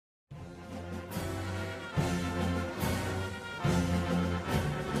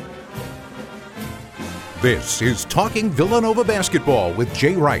This is Talking Villanova Basketball with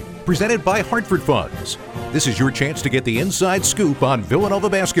Jay Wright, presented by Hartford Funds. This is your chance to get the inside scoop on Villanova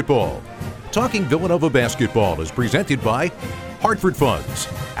basketball. Talking Villanova Basketball is presented by Hartford Funds.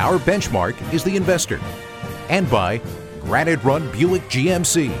 Our benchmark is the investor. And by Granite Run Buick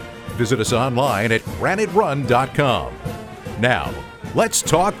GMC. Visit us online at graniterun.com. Now, let's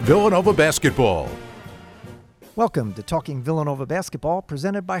talk Villanova basketball. Welcome to Talking Villanova Basketball,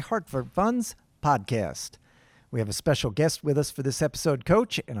 presented by Hartford Funds podcast. We have a special guest with us for this episode,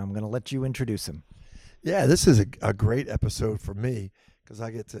 Coach, and I'm going to let you introduce him. Yeah, this is a great episode for me because I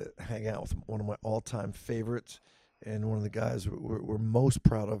get to hang out with one of my all-time favorites and one of the guys we're most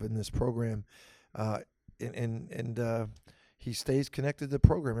proud of in this program. He stays connected to the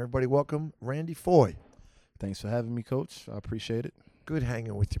program. Everybody welcome Randy Foye. Thanks for having me, Coach. I appreciate it. Good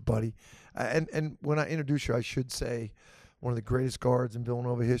hanging with you, buddy. And when I introduce you, I should say one of the greatest guards in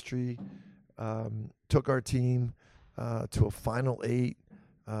Villanova history. Took our team to a Final Eight,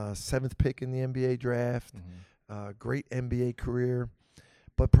 7th pick in the NBA draft, great NBA career.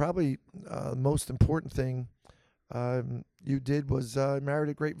 But probably the most important thing you did was married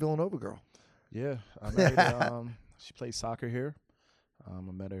a great Villanova girl. Yeah, I married her. She played soccer here. I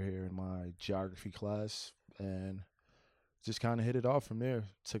met her here in my geography class and just kind of hit it off from there.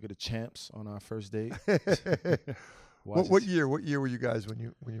 Took her to Champs on our first date. What year were you guys when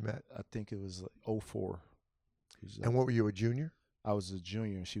you met? I think it was like 04. And what were you, a junior? I was a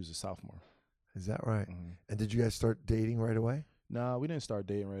junior and she was a sophomore. Is that right? Mm-hmm. And did you guys start dating right away? No, we didn't start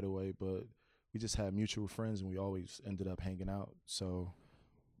dating right away, but we just had mutual friends and we always ended up hanging out. So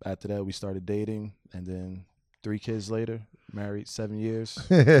after that, we started dating, and then 3 kids later, married 7 years.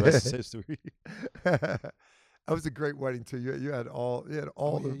 The rest is history. That was a great wedding too. You had all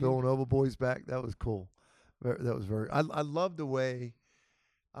the Villanova boys back. That was cool. That was very. I love the way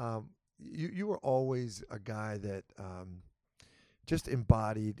you were always a guy that just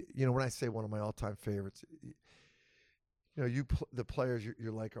embodied. You know, when I say one of my all-time favorites, you know, the players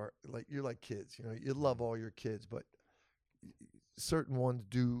you're like kids. You know, you love all your kids, but certain ones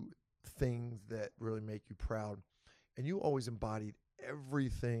do things that really make you proud, and you always embodied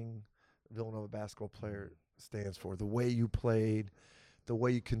everything Villanova basketball player stands for. The way you played, the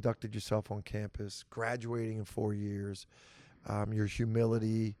way you conducted yourself on campus, graduating in 4 years, your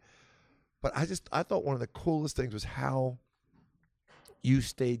humility. But I thought one of the coolest things was how you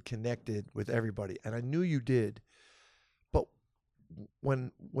stayed connected with everybody, and I knew you did. But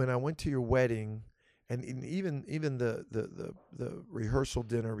when I went to your wedding, and even the rehearsal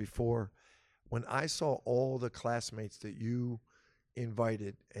dinner before, when I saw all the classmates that you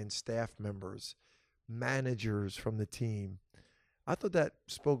invited and staff members, managers from the team, I thought that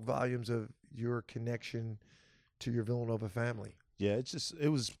spoke volumes of your connection to your Villanova family. Yeah, it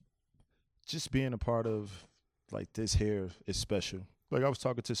was just being a part of like this here is special. Like I was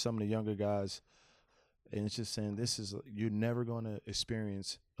talking to some of the younger guys, and it's just saying you're never going to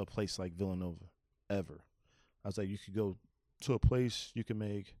experience a place like Villanova ever. I was like, you could go to a place, you can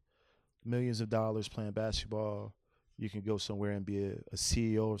make millions of dollars playing basketball. You can go somewhere and be a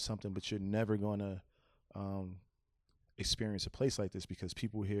CEO or something, but you're never going to experience a place like this because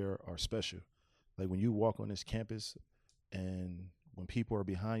people here are special. Like when you walk on this campus and when people are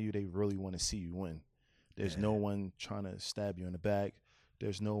behind you, they really want to see you win. There's no one trying to stab you in the back.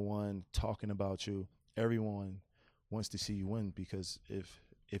 There's no one talking about you. Everyone wants to see you win because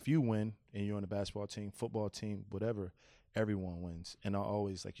if you win and you're on the basketball team, football team, whatever, everyone wins. And I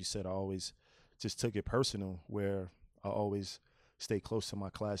always, like you said, I always just took it personal where I always stay close to my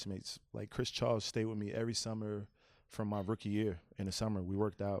classmates. Like Chris Charles stayed with me every summer from my rookie year. In the summer, we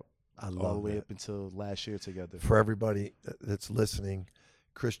worked out all the way up until last year together. For everybody that's listening,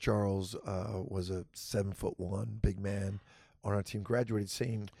 Chris Charles was a 7'1" big man on our team. Graduated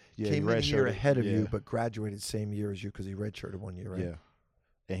came in a year ahead of you, but graduated same year as you because he redshirted 1 year, right? Yeah,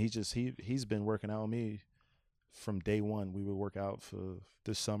 and he's been working out with me from day one. We would work out for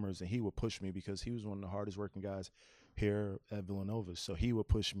the summers, and he would push me because he was one of the hardest working guys here at Villanova. So he would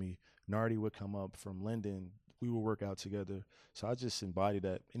push me. Nardi would come up from Linden. We would work out together. So I just embodied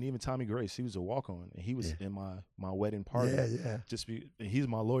that. And even Tommy Grace, he was a walk-on, and he was in my wedding party. Yeah. And he's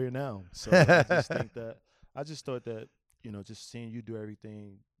my lawyer now. So I just thought that, you know, just seeing you do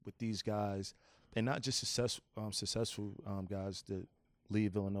everything with these guys, and not just successful guys that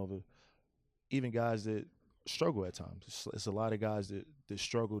leave Villanova, even guys that struggle at times. It's a lot of guys that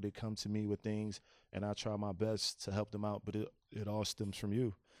struggle, that come to me with things, and I try my best to help them out, but it all stems from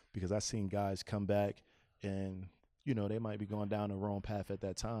you because I've seen guys come back and, you know, they might be going down the wrong path at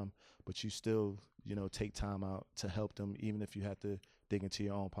that time, but you still, you know, take time out to help them, even if you have to dig into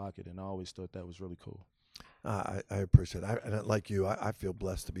your own pocket, and I always thought that was really cool. I appreciate it. And like you, I feel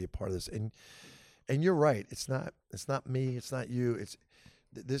blessed to be a part of this. And you're right. It's not me. It's not you.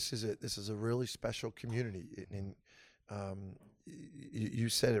 This is a really special community. And you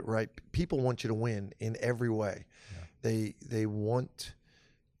said it right. People want you to win in every way. Yeah. They want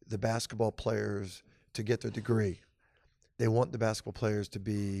the basketball players to get their degree. They want the basketball players to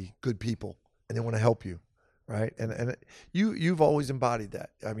be good people, and they want to help you, right? And you've always embodied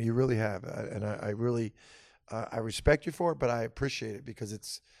that. I mean, you really have, and I really I respect you for it, but I appreciate it because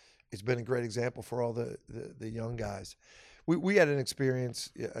it's been a great example for all the young guys. We had an experience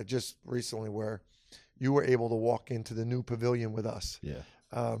just recently where you were able to walk into the new pavilion with us. Yeah.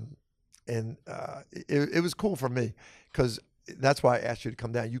 And it was cool for me because that's why I asked you to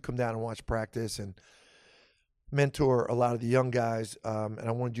come down. You come down and watch practice and mentor a lot of the young guys. And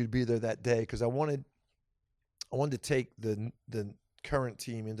I wanted you to be there that day because I wanted to take the current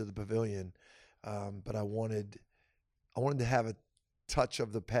team into the pavilion, but I wanted to have a touch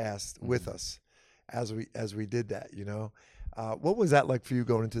of the past with us as we did that. You know, what was that like for you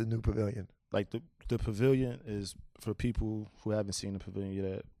going into the new pavilion? Like the pavilion is, for people who haven't seen the pavilion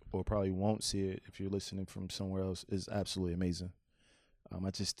yet or probably won't see it if you're listening from somewhere else, is absolutely amazing. I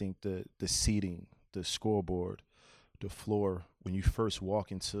just think the seating, the scoreboard, the floor, when you first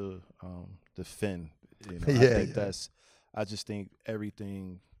walk into the Finn, you know, I just think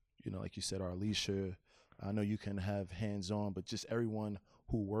everything, you know, like you said, Alicia, I know you can have hands-on, but just everyone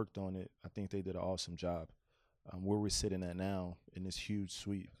who worked on it, I think they did an awesome job. Where we're sitting at now in this huge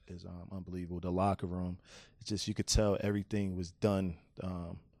suite is unbelievable. The locker room, it's just, you could tell everything was done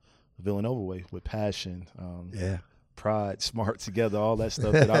Villanova way, with passion, pride, smart together, all that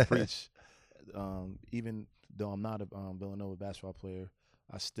stuff that I preach. Even though I'm not a Villanova basketball player,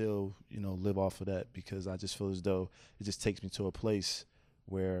 I still, you know, live off of that because I just feel as though it just takes me to a place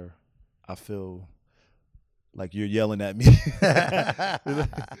where I feel like you're yelling at me.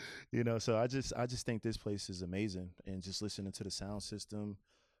 You know, so I just think this place is amazing, and just listening to the sound system,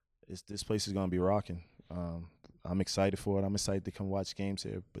 this place is gonna be rocking. I'm excited for it. I'm excited to come watch games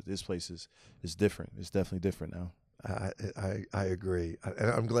here, but this place is different. It's definitely different now. I agree.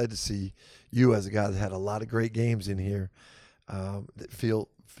 I'm glad to see you as a guy that had a lot of great games in here that feel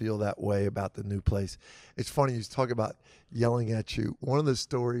that way about the new place. It's funny you talk about yelling at you. One of the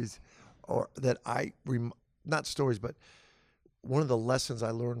stories, or that not stories, but one of the lessons I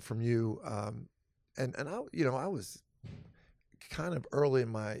learned from you, and I was kind of early in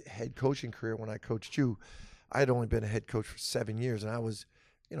my head coaching career when I coached you. I had only been a head coach for 7 years, and I was,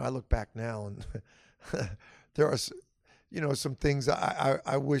 you know, I look back now and there are, you know, some things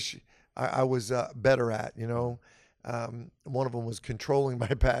I wish I was better at, you know. One of them was controlling my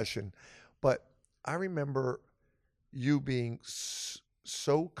passion. But I remember you being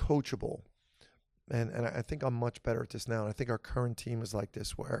so coachable, and I think I'm much better at this now, and I think our current team is like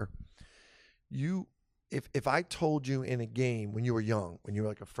this, where you, if I told you in a game when you were young, when you were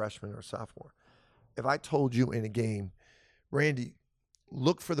like a freshman or a sophomore, if I told you in a game, Randy,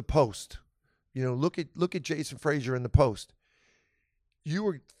 look for the post, you know, look at Jason Frazier in the post, you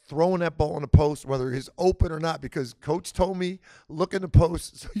were throwing that ball in the post, whether it's open or not, because coach told me look in the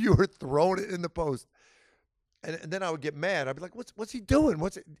post, so you were throwing it in the post. And then I would get mad. I'd be like, what's he doing?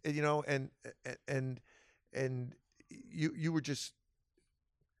 What's it, you know, and you were just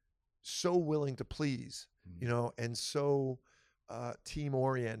so willing to please, you know, and so team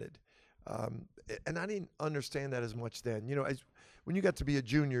oriented. And I didn't understand that as much then. You know, when you got to be a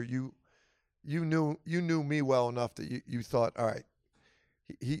junior, you knew me well enough that you thought, all right,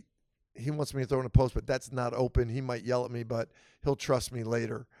 he wants me to throw in a post, but that's not open. He might yell at me, but he'll trust me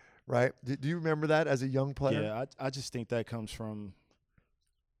later, right? Do you remember that as a young player? Yeah, I just think that comes from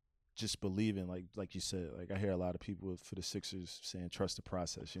just believing, like you said. Like, I hear a lot of people for the Sixers saying trust the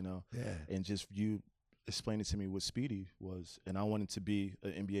process, you know? Yeah. And just you explaining to me what Speedy was, and I wanted to be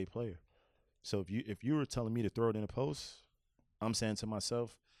an NBA player. So if you were telling me to throw it in a post, I'm saying to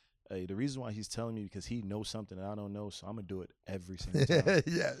myself, hey, the reason why he's telling me because he knows something that I don't know, so I'm gonna do it every single time.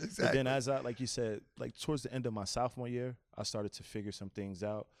 Yeah, exactly. But then as like you said, like towards the end of my sophomore year, I started to figure some things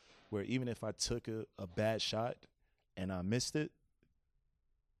out where even if I took a bad shot and I missed it,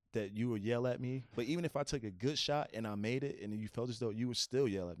 that you would yell at me. But even if I took a good shot and I made it and you felt as though, you would still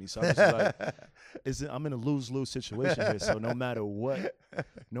yell at me. So I was like, I'm in a lose-lose situation here. So no matter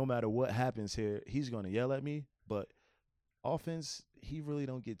what happens here, he's gonna yell at me. But offense, he really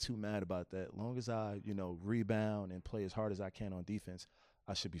don't get too mad about that. As long as I, you know, rebound and play as hard as I can on defense,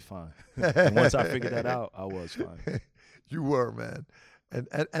 I should be fine. And once I figured that out, I was fine. You were, man.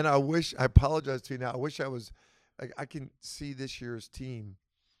 And I apologize to you now. I wish I can see this year's team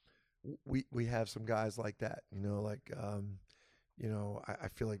we have some guys like that. Like I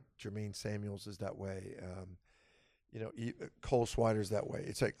feel like Jermaine Samuels is that way. Cole Swider's that way.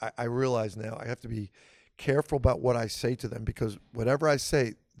 It's like I realize now I have to be careful about what I say to them, because whatever I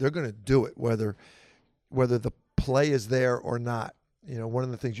say, they're going to do it, whether the play is there or not. One of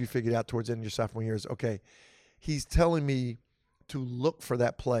the things you figured out towards the end of your sophomore year is, okay, he's telling me to look for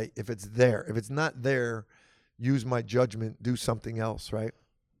that play if it's there. If it's not there, use my judgment, do something else, right?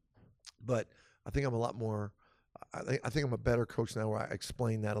 But I think I'm a lot more. I think I'm a better coach now, where I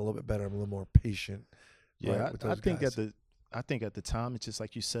explain that a little bit better. I'm a little more patient. Yeah, right, with those I think guys. I think at the time, it's just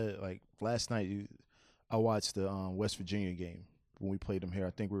like you said. Like last night, I watched the West Virginia game when we played them here. I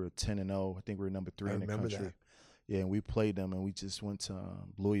think we were 10-0. I think we were number 3 in the country. That. Yeah, and we played them, and we just went to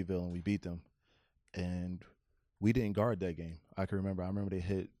Louisville and we beat them, and we didn't guard that game. I remember they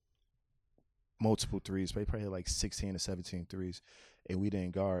hit multiple threes. They probably hit like 16 to 17 threes, and we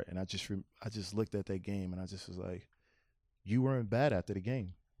didn't guard. And I just looked at that game, and I just was like, you weren't bad after the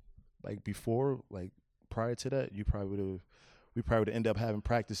game. Like before, like prior to that, we probably would have ended up having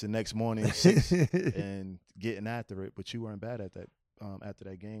practice the next morning at 6 and getting after it. But you weren't bad at that after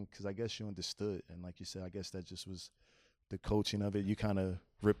that game, because I guess you understood. And like you said, I guess that just was the coaching of it. You kind of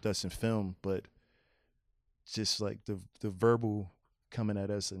ripped us in film, but just like the verbal coming at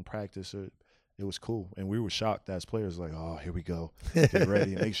us in practice, it was cool. And we were shocked as players, like, oh, here we go. Get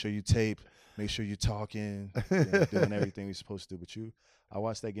ready. Make sure you tape. Make sure you're talking, doing everything we're supposed to do. But I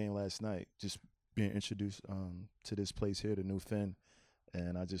watched that game last night, just being introduced to this place here, the New Finn,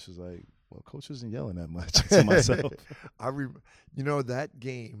 and I just was like, well, coach wasn't yelling that much to myself. That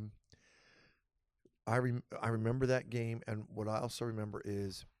game, I remember that game, and what I also remember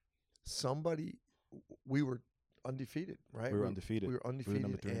is we were undefeated, right? We were undefeated. We were undefeated,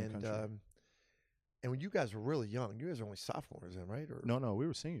 number 3 in the country. And when you guys were really young, you guys were only sophomores then, right? Or No, we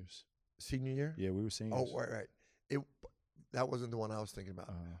were seniors. Senior year? Yeah, we were seniors. Oh, right. That wasn't the one I was thinking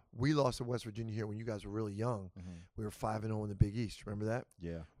about. We lost to West Virginia here when you guys were really young. Mm-hmm. We were 5-0 in the Big East. Remember that?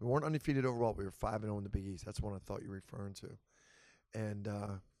 Yeah. We weren't undefeated overall. We were 5-0 in the Big East. That's the one I thought you were referring to. And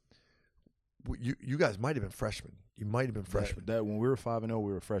you guys might have been freshmen. You might have been freshmen. That when we were 5-0,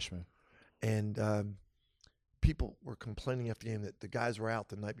 we were freshmen. And people were complaining after the game that the guys were out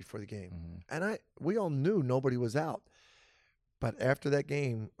the night before the game. Mm-hmm. And we all knew nobody was out. But after that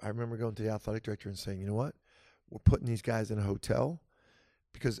game, I remember going to the athletic director and saying, you know what? We're putting these guys in a hotel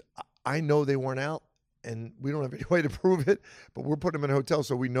because I know they weren't out, and we don't have any way to prove it, but we're putting them in a hotel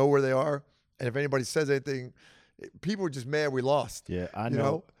so we know where they are. And if anybody says anything, people are just mad we lost. Yeah, I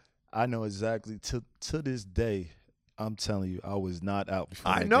know. I know exactly. To this day, I'm telling you, I was not out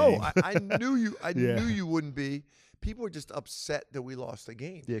before that game. I knew you. I knew you wouldn't be. People were just upset that we lost the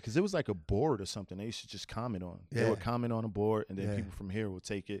game. Yeah, because it was like a board or something they should just comment on. Yeah. They would comment on a board, and then people from here will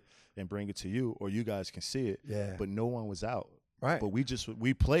take it and bring it to you, or you guys can see it. Yeah. But no one was out. Right. But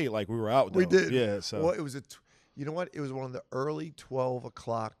we played like we were out, though. We did. Yeah. So. Well, it was you know what? It was one of the early 12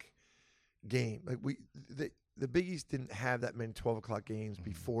 o'clock game. Like the Big East didn't have that many 12 o'clock games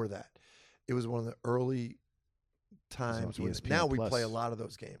before that. It was one of the early times. Now we play a lot of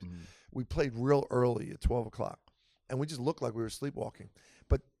those games. Mm-hmm. We played real early at 12 o'clock. And we just looked like we were sleepwalking.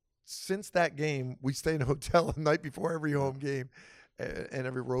 But since that game, we stayed in a hotel the night before every home game and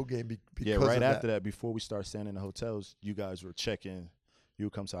every road game because of right after that, before we start staying in the hotels, you guys were checking. You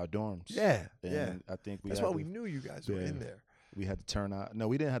would come to our dorms. Yeah, and I think that's why we knew you guys were in there. We had to turn our – no,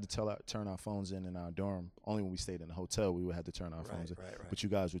 we didn't have to turn our phones in our dorm. Only when we stayed in the hotel, we would have to turn our phones in. Right. But you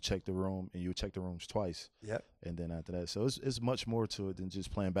guys would check the room, and you would check the rooms twice. Yep. And then after that. So it's much more to it than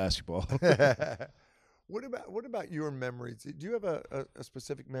just playing basketball. What about your memories? Do you have a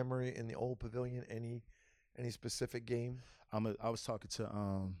specific memory in the old pavilion? Any specific game? I was talking to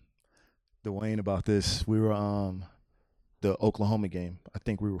Dwayne about this. We were the Oklahoma game. I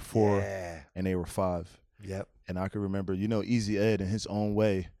think we were 4 and they were 5. Yep. And I can remember, Easy Ed in his own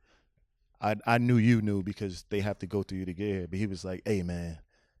way. I knew you knew because they have to go through you to get here. But he was like, "Hey man,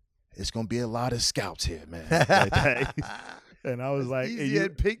 it's gonna be a lot of scouts here, man." Like that. And I was like, Easy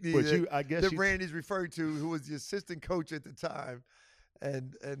Ed Pinckney, that Randy's referring to, who was the assistant coach at the time,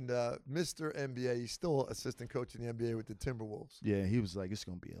 and Mr. NBA, he's still assistant coach in the NBA with the Timberwolves. Yeah, he was like, "It's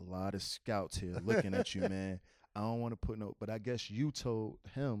gonna be a lot of scouts here looking at you, man. I don't want to put no." But I guess you told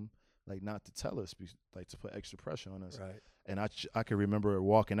him like not to tell us, like to put extra pressure on us. Right. And I can remember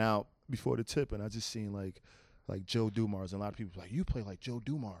walking out before the tip, and I just seen like Joe Dumars, and a lot of people were like, "You play like Joe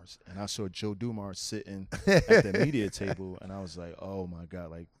Dumars," and I saw Joe Dumars sitting at the media table, and I was like, "Oh my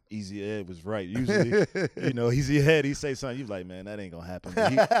God!" Like Easy Ed was right. Usually, Easy Ed, he say something, you like, "Man, that ain't gonna happen."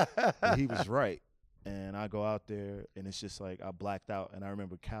 But he was right. and I go out there, and it's just like I blacked out. And I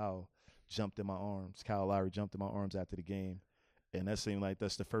remember Cal jumped in my arms. Kyle Lowry jumped in my arms after the game. And that seemed like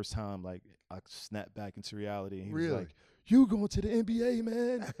that's the first time, like, I snapped back into reality. And he was like, "You going to the NBA,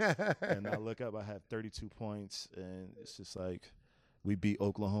 man?" And I look up, I have 32 points, and it's just like we beat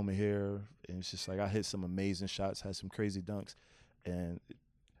Oklahoma here. And it's just like I hit some amazing shots, had some crazy dunks. And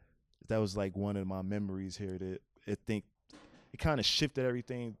that was like one of my memories here that it kind of shifted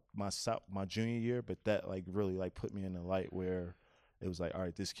everything my junior year, but that like really like put me in the light where it was like, all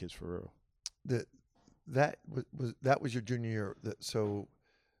right, this kid's for real. That was your junior year.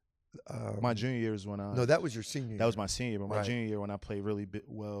 My junior year is when No, that was your senior year. That was my senior year. But my Right. junior year when I played really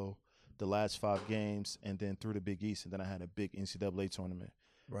well the last 5 games and then through the Big East, and then I had a big NCAA tournament.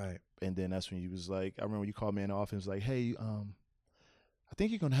 Right. And then that's when you was like, I remember you called me in the office like, "Hey, I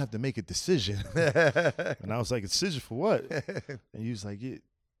think you're going to have to make a decision." And I was like, "A decision for what?" And you was like, "Yeah,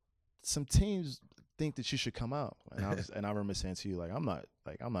 some teams think that you should come out." And I remember saying to you, like, I'm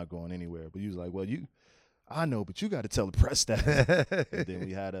not going anywhere. But you was like, "Well, I know, but you got to tell the press that." And then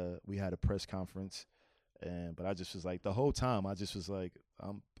we had a press conference, but I just was like, the whole time I just was like,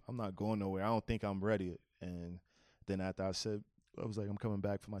 I'm not going nowhere. I don't think I'm ready. And then after I was like, I'm coming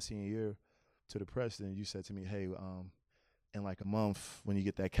back for my senior year to the press. Then you said to me, "Hey, in like a month when you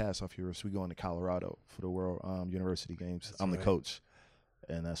get that cast off your wrist, we going to Colorado for the World University Games. That's I'm right. the coach."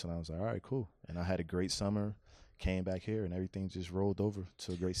 And that's when I was like, all right, cool. And I had a great summer, came back here, and everything just rolled over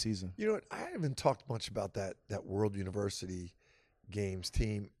to a great season. You know what? I haven't talked much about that World University Games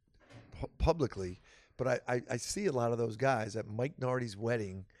team publicly, but I see a lot of those guys at Mike Nardi's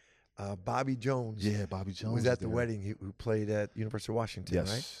wedding. Bobby Jones. Yeah, Bobby Jones was at the there. wedding. Who played at University of Washington,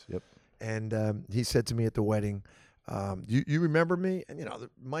 Yes. right? Yep. And he said to me at the wedding, "You remember me?" And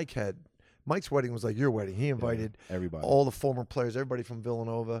Mike's wedding was like your wedding. He invited everybody. all the former players, everybody from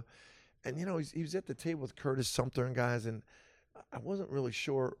Villanova, and he was at the table with Curtis Sumter and guys, and I wasn't really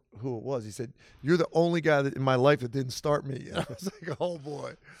sure who it was. He said, "You're the only guy in my life that didn't start me." And I was like, "Oh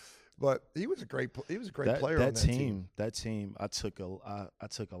boy." But he was a great player on that team. That team, I took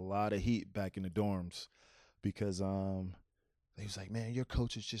a lot of heat back in the dorms because he was like, "Man, your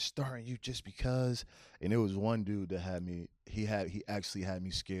coach is just starting you just because." And there was one dude that had me. He actually had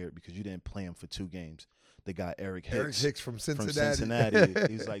me scared because you didn't play him for 2 games. The guy Eric Hicks. Eric Hicks from Cincinnati. From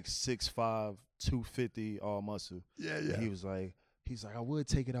Cincinnati. He's like 6'5", 250, all muscle. Yeah. And he's like, "I would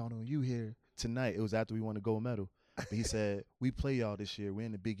take it out on you here tonight." It was after we won the gold medal. But he said, "We play y'all this year. We're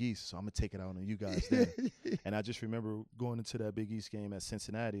in the Big East, so I'm going to take it out on you guys then." And I just remember going into that Big East game at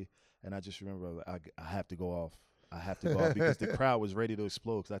Cincinnati, and I just remember I have to go off. I have to go off because the crowd was ready to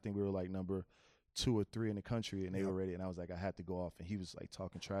explode because I think we were like number 2 or 3 in the country, and they were ready. And I was like, I had to go off. And he was like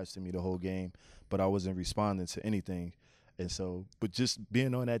talking trash to me the whole game, but I wasn't responding to anything. And so, but just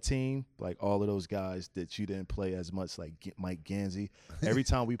being on that team, like all of those guys that you didn't play as much, like Mike Gansey, every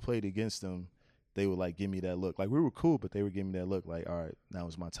time we played against them, they would like give me that look. Like we were cool, but they would give me that look like, all right, now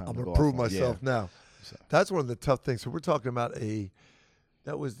is my time I'm to going go to prove off on. myself Yeah. now. So, That's one of the tough things. So we're talking about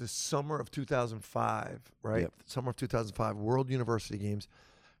that was the summer of 2005, right? Yep. Summer of 2005, World University Games.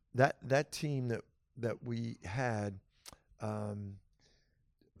 That team that we had,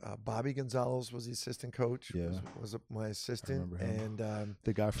 Bobby Gonzalez was the assistant coach. Yeah. was my assistant, remember him. and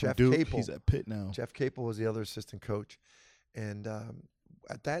the guy from Jeff Duke, Capel. he's at Pitt now. Jeff Capel was the other assistant coach. And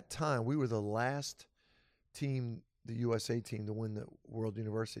at that time, we were the last team, the USA team, to win the World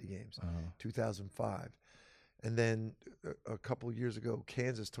University Games, 2005. And then a couple of years ago,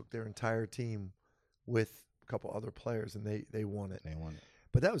 Kansas took their entire team with a couple other players, and they won it. They won it.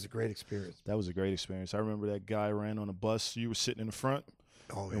 But that was a great experience. That was a great experience. I remember that guy ran on a bus. You were sitting in the front,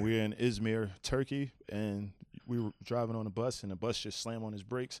 Oh, and we were in Izmir, Turkey, and we were driving on a bus, and the bus just slammed on his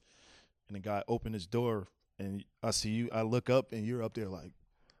brakes, and the guy opened his door, and I see you. I look up, and you're up there like,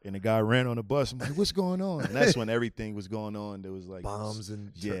 and the guy ran on the bus. I'm like, what's going on? And that's when everything was going on. There was like bombs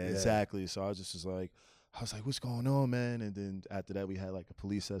and yeah, exactly. So I was like, what's going on, man? And then after that, we had like a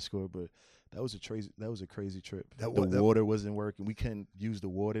police escort, but that was a crazy trip. The water wasn't working. We couldn't use the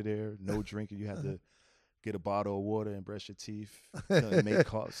water there. No drinking. You had to get a bottle of water and brush your teeth. Make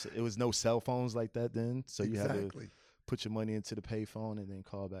calls. It was no cell phones like that then, so you had to put your money into the payphone and then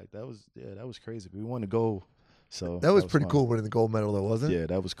call back. That was crazy. But we wanted to go. So that was pretty fun. cool winning the gold medal, though, wasn't it? Yeah,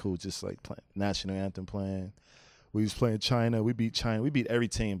 that was cool. Just like national anthem playing. We was playing China. We beat China. We beat every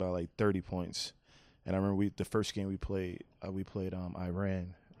team by like 30 points. And I remember the first game we played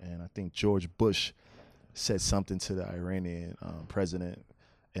Iran, and I think George Bush said something to the Iranian president,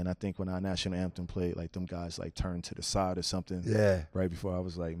 And I think when our national anthem played, like them guys like turned to the side or something. Yeah. Right before I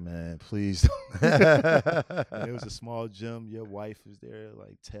was like, man, please don't. And it was a small gym. Your wife was there,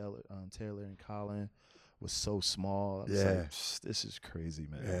 like Taylor and Colin was so small. I was like, this is crazy,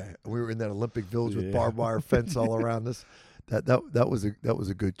 man. Yeah. We were in that Olympic Village with barbed wire fence all around us. That was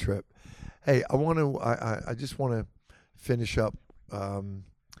a good trip. Hey, I just want to finish up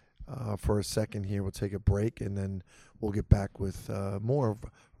for a second here. We'll take a break and then we'll get back with more of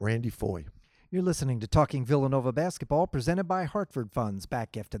Randy Foye. You're listening to Talking Villanova Basketball, presented by Hartford Funds.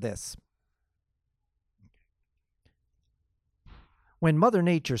 Back after this. When Mother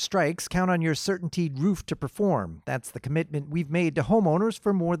Nature strikes, count on your CertainTeed roof to perform. That's the commitment we've made to homeowners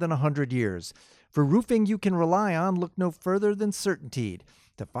for more than 100 years. For roofing you can rely on, look no further than CertainTeed.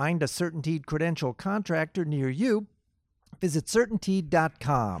 To find a CertainTeed credential contractor near you, visit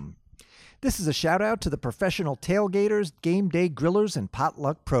CertainTeed.com. This is a shout-out to the professional tailgaters, game day grillers, and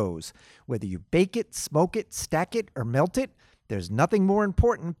potluck pros. Whether you bake it, smoke it, stack it, or melt it, there's nothing more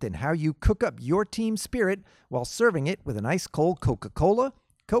important than how you cook up your team spirit while serving it with an ice-cold Coca-Cola,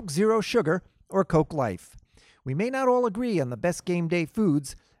 Coke Zero Sugar, or Coke Life. We may not all agree on the best game day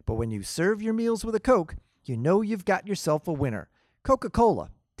foods, but when you serve your meals with a Coke, you know you've got yourself a winner. Coca-Cola,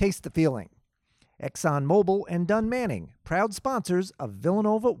 taste the feeling. ExxonMobil and Dunn Manning, proud sponsors of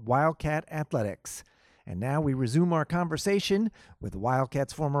Villanova Wildcat Athletics. And now we resume our conversation with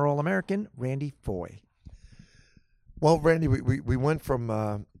Wildcats former All-American Randy Foye. Well, Randy, we went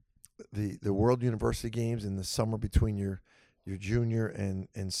from the World University Games in the summer between your junior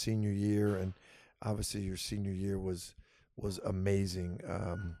and senior year, and obviously your senior year was amazing.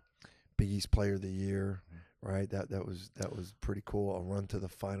 Big East Player of the Year, right? That was pretty cool. A run to the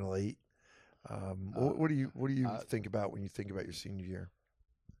Final Eight. What do you think about when you think about your senior year?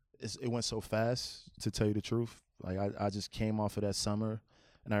 It went so fast, to tell you the truth. Like I just came off of that summer,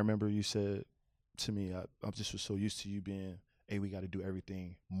 and I remember you said to me, I just was so used to you being, hey, we got to do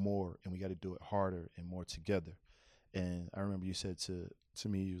everything more, and we got to do it harder and more together. And I remember you said to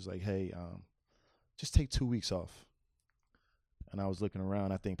me, you was like, hey, just take 2 weeks off. And I was looking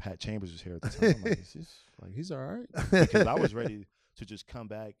around. I think Pat Chambers was here at the time. I'm like, he's all right, because I was ready to just come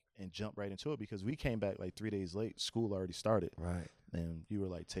back and jump right into it, because we came back like 3 days late. School already started. Right. And you were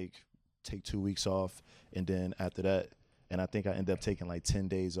like, take 2 weeks off. And then after that, and I think I ended up taking like 10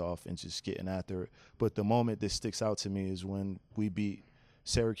 days off and just getting after it. But the moment that sticks out to me is when we beat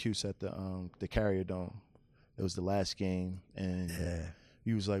Syracuse at the Carrier Dome. It was the last game. And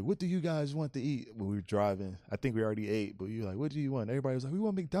you was like, what do you guys want to eat? When we were driving, I think we already ate, but you were like, what do you want? Everybody was like, we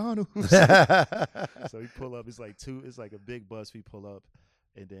want McDonald's. So we pull up. It's like a big bus. We pull up.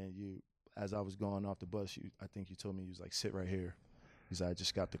 And then as I was going off the bus, I think you told me, you was like, sit right here. He said, I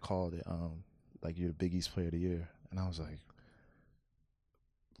just got the call that like you're the Big East Player of the Year. And I was like,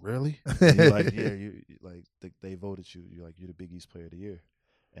 really? And you're like, yeah, they voted you. You're like, you're the Big East Player of the Year.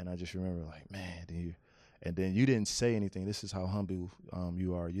 And I just remember like, man, and then you didn't say anything. This is how humble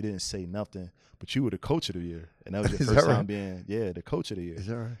you are. You didn't say nothing, but you were the Coach of the Year. And that was your first time being, the Coach of the Year. Is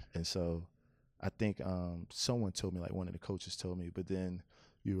that right? And so I think someone told me, like one of the coaches told me, but then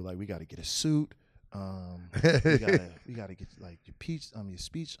you were like, we got to get a suit. We gotta get like your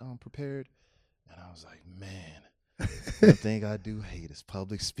speech prepared. And I was like, man, one thing I do hate is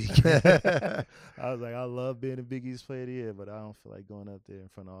public speaking. I was like, I love being a Big East Player of the Year, but I don't feel like going up there in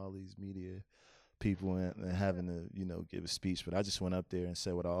front of all these media people and having to, give a speech. But I just went up there and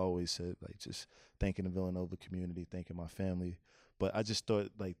said what I always said, like just thanking the Villanova community, thanking my family. But I just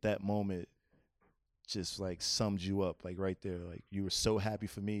thought like that moment just like summed you up, like right there. Like you were so happy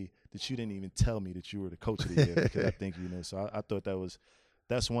for me that you didn't even tell me that you were the Coach of the Year, because I think, so I thought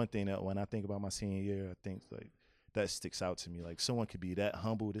that's one thing that when I think about my senior year, I think like that sticks out to me. Like someone could be that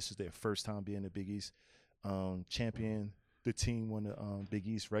humble. This is their first time being the Big East champion. The team won the Big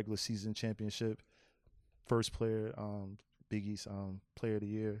East regular season championship. First player, Big East Player of the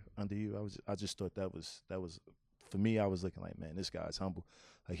Year under you. I just thought that was for me. I was looking like, man, this guy's humble.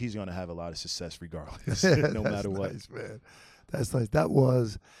 Like he's gonna have a lot of success regardless, no matter what. Nice, man. That's nice. That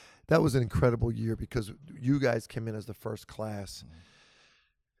was an incredible year because you guys came in as the first class,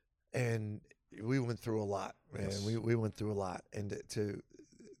 and we went through a lot, man. Yes. We went through a lot, and to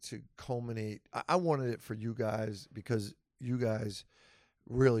culminate, I wanted it for you guys because you guys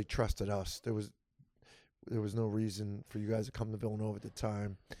really trusted us. There was no reason for you guys to come to Villanova at the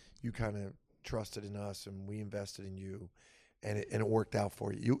time. You kind of trusted in us, and we invested in you, and it worked out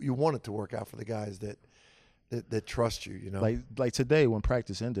for you. You want it to work out for the guys that trust you. Like today when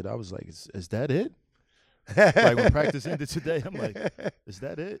practice ended, I was like, is that it? Like when practice ended today, I'm like, is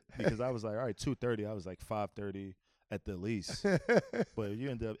that it? Because I was like, all right, 2:30. I was like 5:30. at the least. But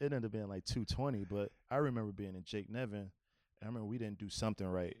it ended up being like 220. But I remember being in Jake Nevin, and I remember we didn't do something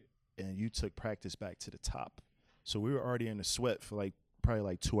right, and you took practice back to the top. So we were already in the sweat for probably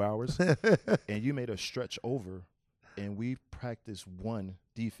like 2 hours, and you made us stretch over, and we practiced one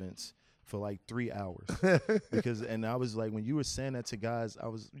defense for like 3 hours. And I was like, when you were saying that to guys,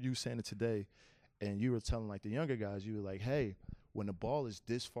 you saying it today, and you were telling like the younger guys, you were like, hey, when the ball is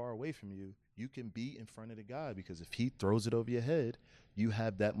this far away from you, you can be in front of the guy, because if he throws it over your head, you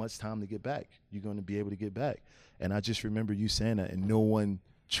have that much time to get back. You're going to be able to get back. And I just remember you saying that, and no one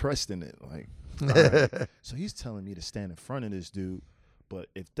trusting it. Like, all right. So he's telling me to stand in front of this dude, but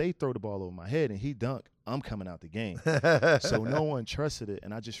if they throw the ball over my head and he dunk, I'm coming out the game. So no one trusted it.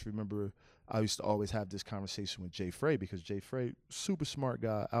 And I just remember I used to always have this conversation with Jay Frey, because Jay Frey, super smart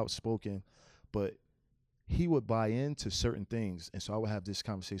guy, outspoken, but he would buy into certain things. And so I would have this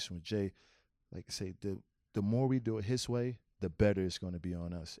conversation with Jay, like I say, the more we do it his way, the better it's going to be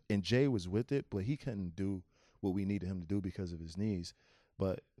on us. And Jay was with it, but he couldn't do what we needed him to do because of his knees.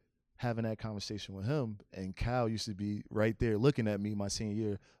 But having that conversation with him, and Cal used to be right there looking at me my senior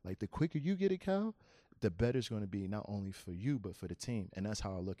year, like, the quicker you get it, Cal, the better it's going to be not only for you but for the team. And that's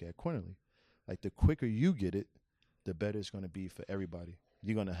how I look at Cornerly. Like, the quicker you get it, the better it's going to be for everybody.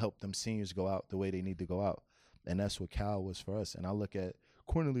 You're going to help them seniors go out the way they need to go out. And that's what Cal was for us. And I look at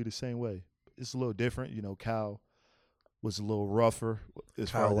Cornerly the same way. It's a little different. You know, Cal was a little rougher.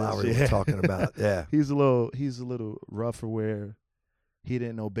 Kyle Lowry was talking about, yeah. He's a little rougher, where he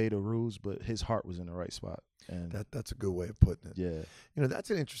didn't obey the rules, but his heart was in the right spot. And that's a good way of putting it. Yeah. You know, that's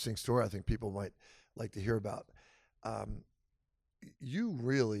an interesting story I think people might like to hear about. You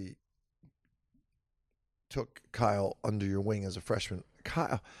really took Kyle under your wing as a freshman.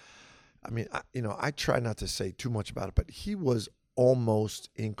 Kyle, I mean, I try not to say too much about it, but he was almost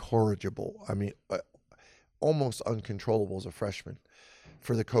incorrigible. I mean, almost uncontrollable as a freshman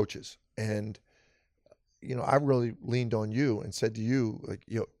for the coaches. And, you know, I really leaned on you and said to you, like,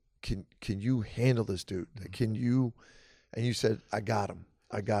 you know, can you handle this dude? Can you? And you said, I got him.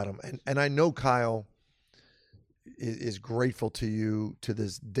 And I know Kyle is grateful to you to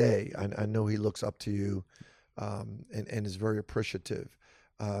this day. I know he looks up to you and is very appreciative.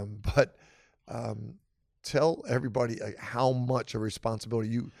 But tell everybody how much a responsibility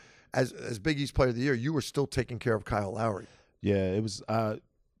you, as Big East Player of the Year, you were still taking care of Kyle Lowry. Yeah, it was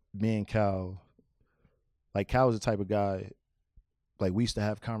me and Cal. Like, Cal was the type of guy, like, we used to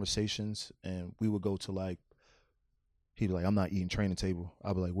have conversations, and we would go to, like, he'd be like, I'm not eating training table.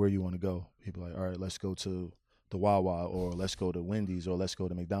 I'd be like, where you want to go? He'd be like, all right, let's go to the Wawa, or let's go to Wendy's, or let's go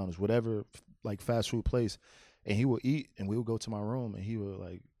to McDonald's, whatever, like, fast food place. And he would eat, and we would go to my room, and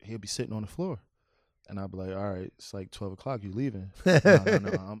he'll be sitting on the floor. And I'd be like, all right, it's like 12 o'clock, you leaving?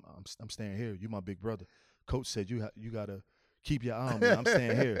 No, I'm staying here. You my big brother. Coach said you got to keep your eye on me. I'm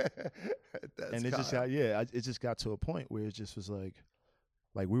staying here. And it just got to a point where it just was like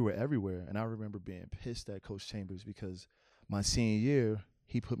we were everywhere. And I remember being pissed at Coach Chambers, because my senior year,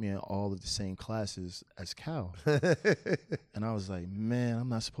 he put me in all of the same classes as Cal. And I was like, man, I'm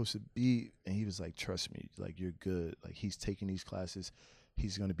not supposed to be. And he was like, trust me, like, you're good. Like, he's taking these classes.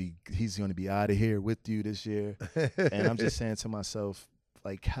 He's gonna be out of here with you this year. And I'm just saying to myself,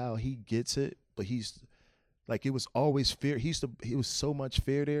 like, Cal, he gets it, but he's like, it was always fear. He was so much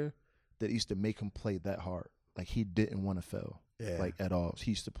fear there that it used to make him play that hard. Like, he didn't want to fail, like, at all.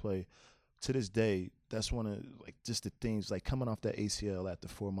 He used to play. To this day, that's one of, like, just the things, like, coming off that ACL after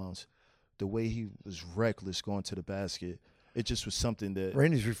 4 months, the way he was reckless going to the basket, it just was something that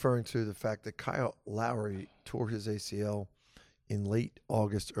Randy's referring to the fact that Kyle Lowry tore his ACL in late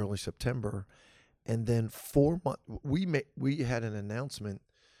August, early September, and then 4 months we had an announcement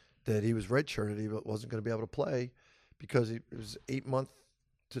that he was redshirted. He wasn't going to be able to play because it was 8 month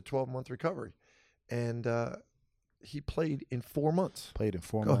to 12-month recovery, and he played in 4 months. Played in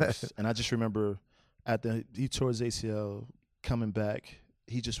 4 months, and I just remember he tore his ACL, coming back,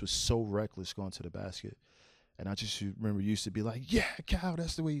 he just was so reckless going to the basket. And I just remember used to be like, yeah, Cal,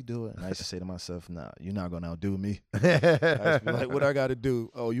 that's the way you do it. And I used to say to myself, nah, you're not going to outdo me. I used to be like, what I got to do?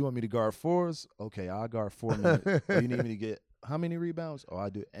 Oh, you want me to guard fours? Okay, I'll guard 4 minutes. Oh, you need me to get how many rebounds? Oh,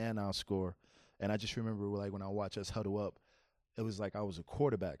 I do, and I'll score. And I just remember, like, when I watch us huddle up, it was like I was a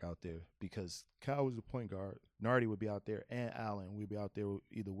quarterback out there, because Kyle was the point guard. Nardi would be out there, and Allen. We'd be out there with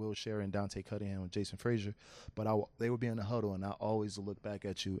either Will Sherry, Dante Cunningham, and Jason Frazier. But they would be in the huddle, and I always look back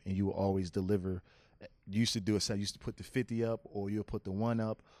at you, and you would always deliver. You used to do it. So you used to put the 50 up, or you'll put the 1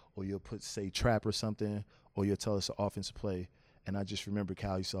 up, or you'll put, say, trap or something, or you'll tell us an offensive play. And I just remember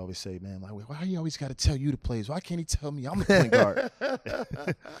Kyle used to always say, man, like, why you always got to tell you the plays? Why can't he tell me I'm the point guard?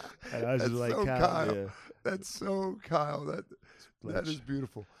 And I was just like, so Kyle. Yeah. That's so Kyle. That is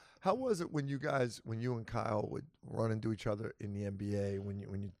beautiful. How was it when you and Kyle would run into each other in the NBA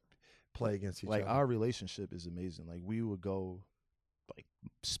when you play against each other? Like, our relationship is amazing. Like, we would go like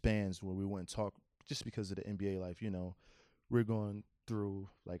spans where we wouldn't talk just because of the NBA life. You know, we're going through,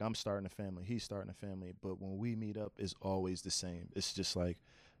 like, I'm starting a family, he's starting a family, but when we meet up, it's always the same. It's just like,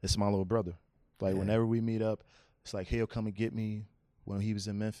 it's my little brother. Like, whenever we meet up, it's like he'll come and get me when he was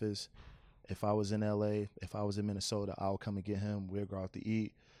in Memphis. If I was in LA, if I was in Minnesota, I'll come and get him. We'll go out to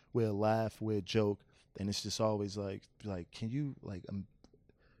eat. We'll laugh. We'll joke. And it's just always like, can you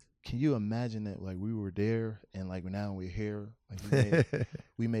imagine that, like, we were there and, like, now we're here? Like,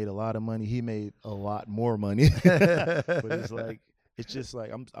 we made a lot of money. He made a lot more money. But it's just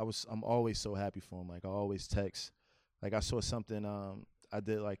like I'm always so happy for him. Like, I always text. Like, I saw something I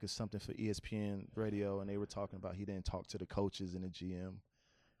did like something for ESPN radio, and they were talking about he didn't talk to the coaches and the GM.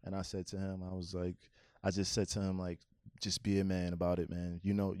 And I said to him, I just said to him, like, just be a man about it, man.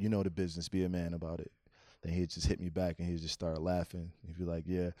 You know the business. Be a man about it. Then he'd just hit me back, and he'd just start laughing. He'd be like,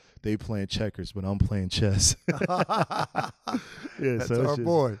 yeah, they playing checkers, but I'm playing chess. That's our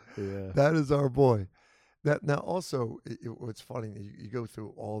boy. Yeah. That is our boy. Now also, what's funny, you go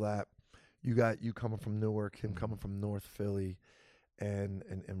through all that. You coming from Newark, him coming from North Philly, and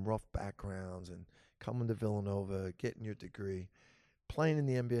rough backgrounds, and coming to Villanova, getting your degree, playing in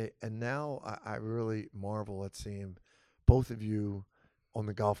the NBA, and now I really marvel at seeing both of you on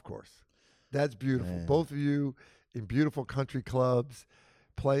the golf course. That's beautiful. Man. Both of you in beautiful country clubs,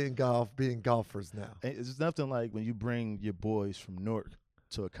 playing golf, being golfers now. It's nothing like when you bring your boys from Newark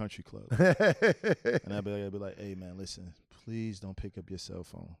to a country club. And I'd be like, hey, man, listen, please don't pick up your cell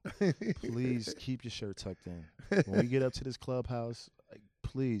phone. Please keep your shirt tucked in. When we get up to this clubhouse, like,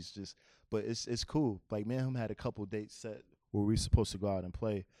 please just – but it's cool. Like, me and him had a couple dates set where we were supposed to go out and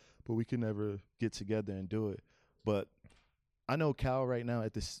play, but we could never get together and do it. But I know Cal right now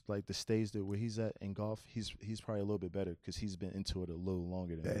at this, like, the stage that where he's at in golf, he's probably a little bit better because he's been into it a little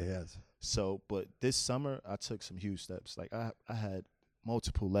longer than me. He has. So, but this summer I took some huge steps. Like, I had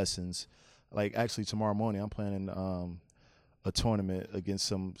multiple lessons. Like, actually tomorrow morning I'm planning a tournament against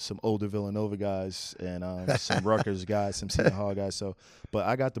some older Villanova guys and some Rutgers guys, some Seton Hall guys. So, but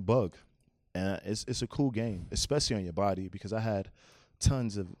I got the bug, and it's a cool game, especially on your body, because I had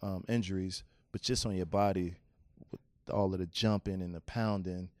tons of injuries, but just on your body with all of the jumping and the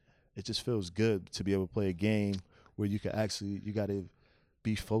pounding, it just feels good to be able to play a game where you got to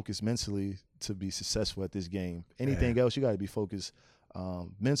be focused mentally to be successful at this game. Anything else, you got to be focused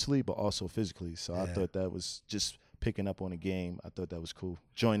mentally, but also physically. So I thought that was just picking up on the game. I thought that was cool.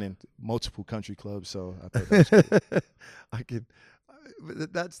 Joining multiple country clubs, so I thought that was cool.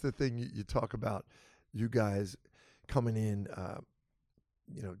 That's the thing you talk about. You guys coming in,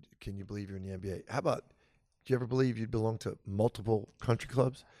 can you believe you're in the NBA? How about, do you ever believe you belong to multiple country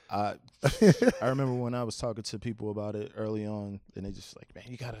clubs? I remember when I was talking to people about it early on, and they just like, man,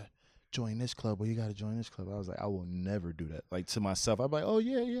 you gotta join this club, or you gotta join this club. I was like, I will never do that. Like, to myself, I'd be like, oh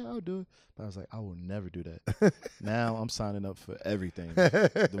yeah, I'll do it. But I was like, I will never do that. Now I'm signing up for everything.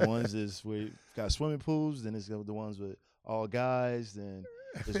 The ones is where you got swimming pools, then it's the ones with all guys, then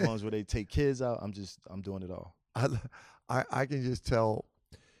there's ones where they take kids out. I'm doing it all. I can just tell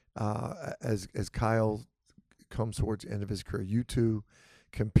as Kyle comes towards the end of his career, you two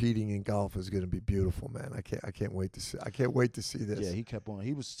competing in golf is going to be beautiful, man. I can't wait to see. I can't wait to see this. Yeah, he kept on.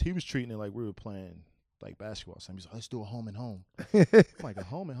 He was treating it like we were playing like basketball. So he's like, let's do a home and home. I'm like, a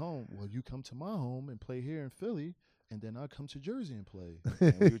home and home? Well, you come to my home and play here in Philly, and then I'll come to Jersey and play.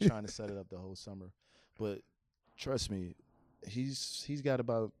 And we were trying to set it up the whole summer. But trust me, he's got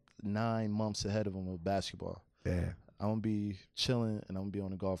about 9 months ahead of him with basketball. Yeah. I'm going to be chilling, and I'm going to be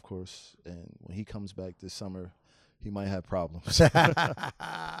on the golf course. And when he comes back this summer, he might have problems.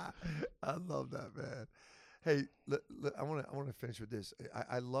 I love that, man. Hey, I want to finish with this.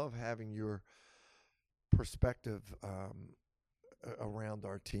 I love having your perspective around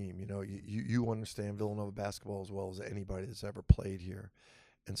our team. You know, you understand Villanova basketball as well as anybody that's ever played here,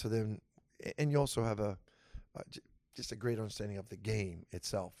 and so then, and you also have just a great understanding of the game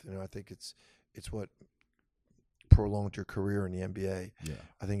itself. You know, I think it's what prolonged your career in the NBA. Yeah,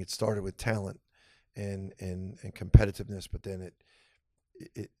 I think it started with talent and competitiveness, but then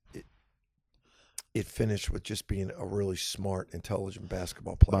it finished with just being a really smart, intelligent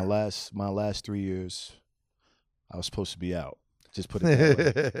basketball player. My last 3 years, I was supposed to be out. Just put it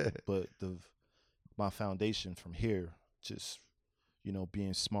that way. But my foundation from here, just, you know,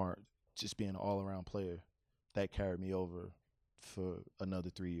 being smart, just being an all-around player, that carried me over for another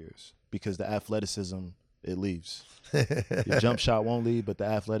 3 years because the athleticism, it leaves. Your jump shot won't leave, but the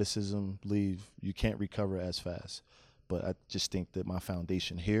athleticism leave. You can't recover as fast. But I just think that my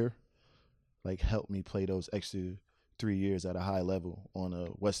foundation here, like, helped me play those extra 3 years at a high level on a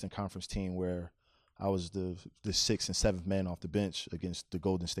Western Conference team where I was the 6th and 7th man off the bench against the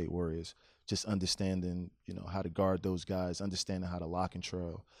Golden State Warriors. Just understanding, how to guard those guys, understanding how to lock and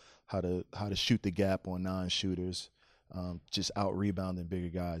trail, how to shoot the gap on non-shooters, just out rebounding bigger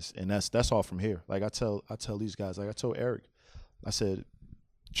guys, and that's all from here. Like I tell these guys, like I told Eric, I said,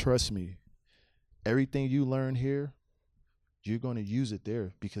 trust me, everything you learn here, you're going to use it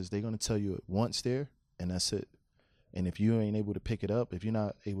there because they're going to tell you it once there, and that's it. And if you ain't able to pick it up, if you're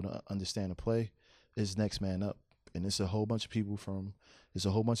not able to understand the play, it's next man up. And it's a whole bunch of people it's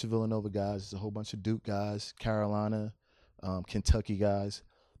a whole bunch of Villanova guys, it's a whole bunch of Duke guys, Carolina, Kentucky guys.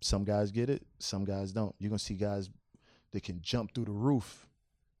 Some guys get it, some guys don't. You're going to see guys that can jump through the roof,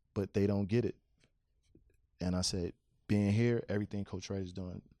 but they don't get it. And I said, being here, everything Coach Wright is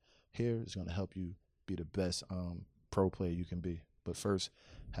doing here is going to help you be the best pro player you can be. But first,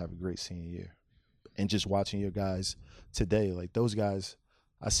 have a great senior year. And just watching your guys today, like those guys,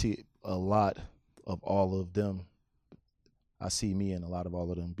 I see a lot of all of them. I see me in a lot of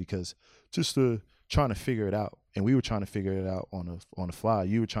all of them because just trying to figure it out. And we were trying to figure it out on the fly.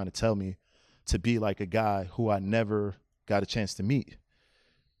 You were trying to tell me to be like a guy who I never got a chance to meet.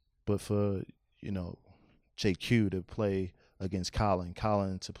 But for, JQ to play against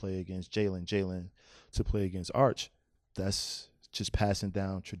Colin to play against Jalen to play against Arch, that's just passing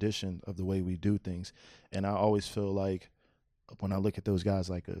down tradition of the way we do things. And I always feel like when I look at those guys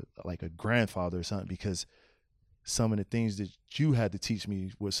like a grandfather or something, because some of the things that you had to teach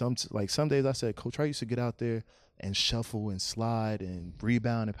me were some days I said, Coach Wright used to get out there and shuffle and slide and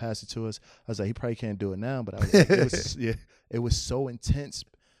rebound and pass it to us. I was like, he probably can't do it now, but I was like, it was so intense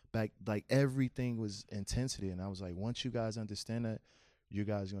back. Like everything was intensity, and I was like, once you guys understand that, you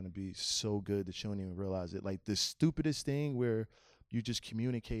guys are going to be so good that you don't even realize it. Like the stupidest thing where you just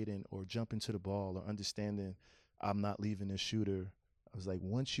communicating or jumping to the ball or understanding I'm not leaving this shooter. I was like,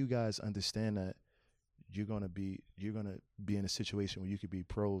 once you guys understand that, you're gonna be in a situation where you could be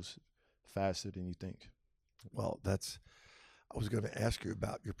pros faster than you think. Well, I was going to ask you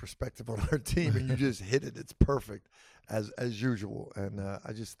about your perspective on our team, and you just hit it. It's perfect as usual. And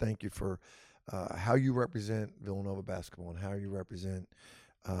I just thank you for how you represent Villanova basketball and how you represent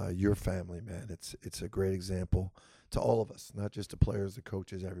your family, man. It's a great example to all of us, not just the players, the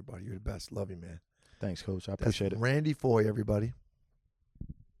coaches, everybody. You're the best. Love you, man. Thanks, Coach. I appreciate it. Randy Foye, everybody.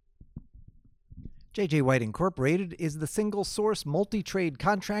 J.J. White Incorporated is the single-source multi-trade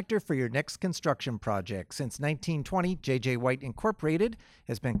contractor for your next construction project. Since 1920, J.J. White Incorporated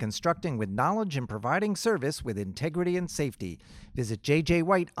has been constructing with knowledge and providing service with integrity and safety. Visit J.J.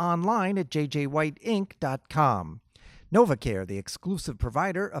 White online at jjwhiteinc.com. NovaCare, the exclusive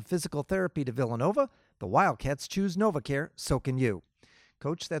provider of physical therapy to Villanova. The Wildcats choose NovaCare, so can you.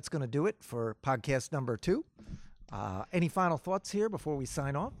 Coach, that's going to do it for podcast number 2. Any final thoughts here before we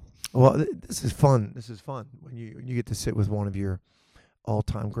sign off? Well, this is fun. This is fun when you get to sit with one of your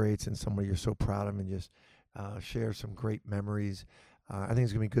all-time greats and somebody you're so proud of and just share some great memories. I think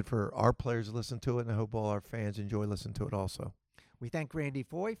it's going to be good for our players to listen to it, and I hope all our fans enjoy listening to it also. We thank Randy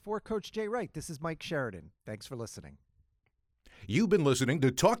Foye. For Coach Jay Wright, this is Mike Sheridan. Thanks for listening. You've been listening to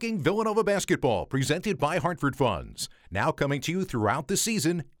Talking Villanova Basketball, presented by Hartford Funds, now coming to you throughout the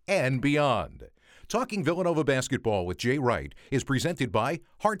season and beyond. Talking Villanova Basketball with Jay Wright is presented by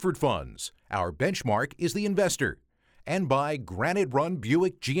Hartford Funds. Our benchmark is the investor. And by Granite Run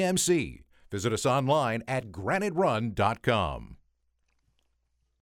Buick GMC. Visit us online at graniterun.com.